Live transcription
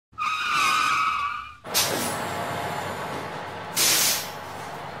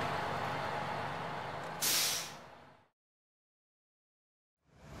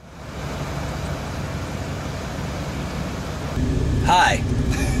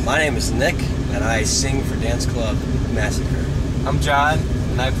My name is Nick, and I sing for Dance Club Massacre. I'm John,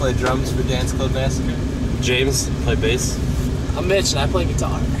 and I play drums for Dance Club Massacre. James, play bass. I'm Mitch, and I play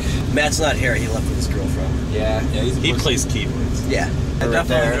guitar. Matt's not here. He left with his girlfriend. Yeah, He plays keyboards. Yeah. I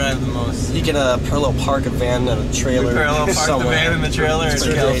definitely drive the most. He can parallel park a van and a trailer. Parallel park somewhere. the van in the trailer in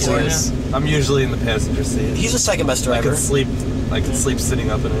California. I'm usually in the passenger seat. He's the second best driver. I can sleep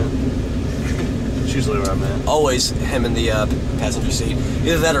sitting up in it. That's usually where I'm at. Always him in the passenger seat.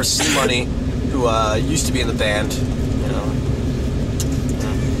 Either that or C Money, who used to be in the band. You know.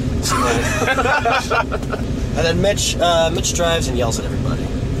 C Money. And then Mitch drives and yells at everybody.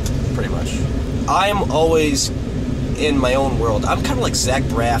 Pretty much. I'm always in my own world. I'm kind of like Zach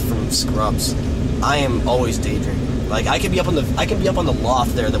Braff from Scrubs. I am always daydreaming. Like I can be up on the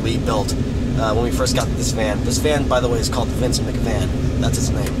loft there that we built when we first got this van. This van, by the way, is called Vince McVan. That's its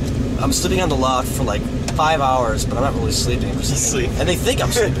name. I'm sitting on the loft for like 5 hours, but I'm not really sleeping. And they think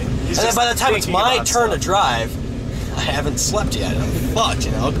I'm sleeping. And then by the time it's my turn to drive, I haven't slept yet. I'm fucked,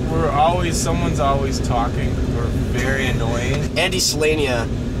 you know. Someone's always talking. We're very annoying. Andy Selania,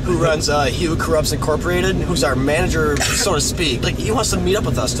 who runs Hue Corrupts Incorporated, who's our manager, so to speak. Like, he wants to meet up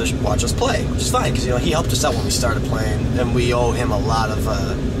with us to watch us play, which is fine, because, you know, he helped us out when we started playing, and we owe him a lot of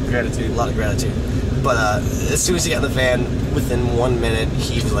gratitude. But as soon as he got in the van, within 1 minute,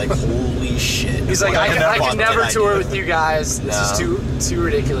 he was like, holy shit. He's like, I can never tour with you guys. This is too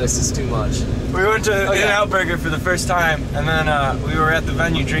ridiculous. It's too much. We went to In-N-Out Burger for the first time, and then we were at the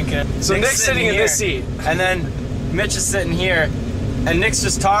venue drinking. So Nick's sitting in this seat. And then Mitch is sitting here, and Nick's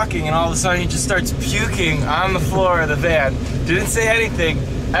just talking, and all of a sudden he just starts puking on the floor of the van. Didn't say anything.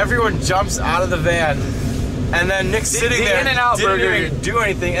 Everyone jumps out of the van, and then Nick's sitting there, didn't even do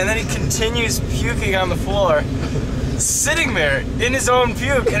anything, and then he continues puking on the floor, sitting there in his own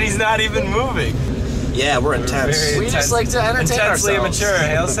puke, and he's not even moving. Yeah, we're intense. We just like to entertain Intensely ourselves. Immature.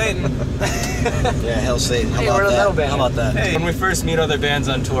 Hail Satan. Yeah, hail Satan. How we're a metal band. How about that? Hey, when we first meet other bands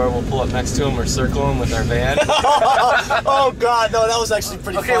on tour, we'll pull up next to them or circle them with our van. Oh God, no, that was actually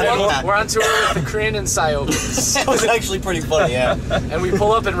pretty funny. We're on tour with the Kryn and Psyopes. That was actually pretty funny, yeah. And we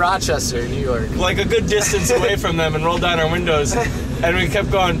pull up in Rochester, New York. Like a good distance away from them and roll down our windows. And we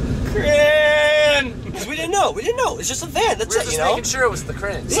kept going, Kryn! Because we didn't know. It's just a van. That's We're just making sure it was the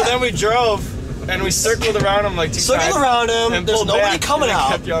Kryn. So then we drove. And we circled around him like 2 times. Circled around him. And There's nobody coming and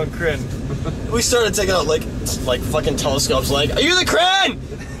out. Kept yelling Kryn. We started taking out like fucking telescopes. Like, are you the Kryn?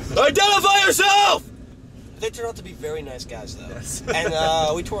 Identify yourself. They turned out to be very nice guys, though. Yes. And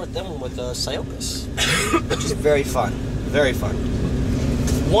we toured with them with Psyopes, which is very fun. Very fun.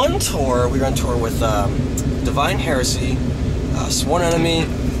 One tour, we were on tour with Divine Heresy, Sworn Enemy,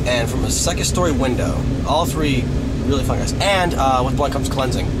 and From a Second Story Window. All three really fun guys. And with Blood Comes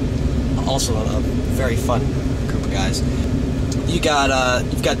Cleansing. Also a very fun group of guys. You've got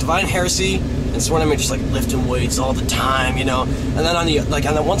Divine Heresy and Sworn Enemy just like lifting weights all the time, you know. And then on the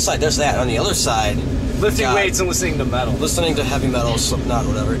one side there's that. On the other side, lifting weights and listening to metal. Listening to heavy metal, Slipknot,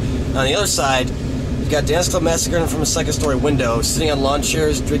 whatever. And on the other side, you've got Dance Club Massacre and From a Second Story Window, sitting on lawn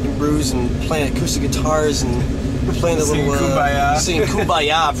chairs, drinking brews, and playing acoustic guitars and playing the little singing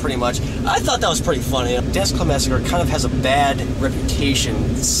Kumbaya, pretty much. I thought that was pretty funny. Dance Club Massacre kind of has a bad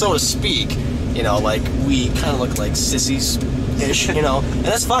reputation, so to speak. You know, like we kind of look like sissies-ish, you know, and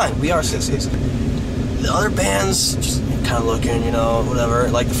that's fine. We are sissies. The other bands just kind of looking, you know, whatever.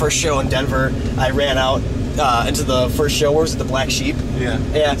 Like the first show in Denver, I ran out into the first show. Where was it? The Black Sheep. Yeah.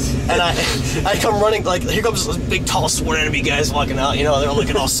 Yeah. And I come running, like, here comes this big, tall, Sworn Enemy guys walking out, you know, they're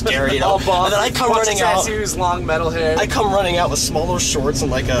looking all scary, you know. All buff, and then I come running out. Tattoos, long metal hair. I come running out with small little shorts and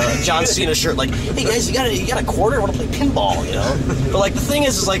like a John Cena shirt, like, hey guys, you got a quarter? I want to play pinball, you know. But like the thing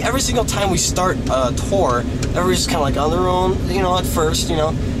is like every single time we start a tour, everybody's kind of like on their own, you know, at first, you know.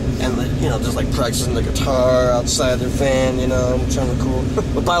 And, you know, just like practicing the guitar outside their van, you know, trying to cool.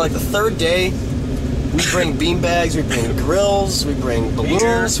 But by like the third day, we bring beanbags, we bring grills, we bring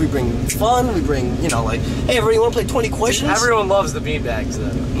balloons, we bring fun, we bring, you know, like, hey, everybody, you want to play 20 questions? Everyone loves the beanbags,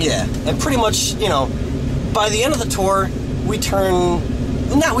 though. Yeah, and pretty much, you know, by the end of the tour, we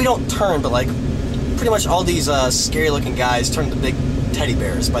don't turn, but like, pretty much all these scary-looking guys turn into big teddy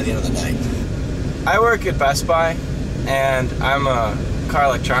bears by the end of the night. I work at Best Buy, and I'm a car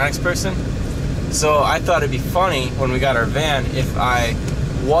electronics person, so I thought it'd be funny when we got our van if I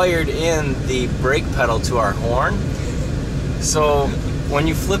wired in the brake pedal to our horn. So when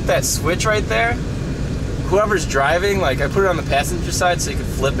you flip that switch right there, whoever's driving, like I put it on the passenger side so you can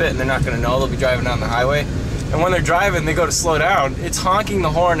flip it and they're not going to know, they'll be driving down the highway. And when they're driving, they go to slow down, it's honking the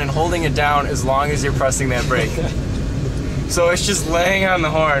horn and holding it down as long as you're pressing that brake. So it's just laying on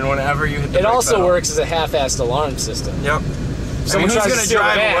the horn whenever you hit the brake also pedal. works as a half-assed alarm system. Yep. Someone who's tries gonna to drive steal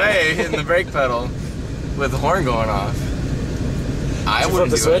the van? away in the brake pedal with the horn going off. I Flip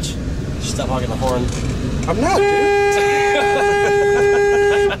wouldn't the do switch. Stop hogging the horn. I'm not, dude.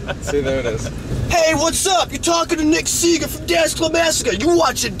 See, there it is. Hey, what's up? You're talking to Nick Seeger from Club Massacre. You're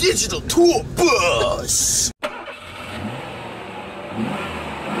watching Digital Tour Bus.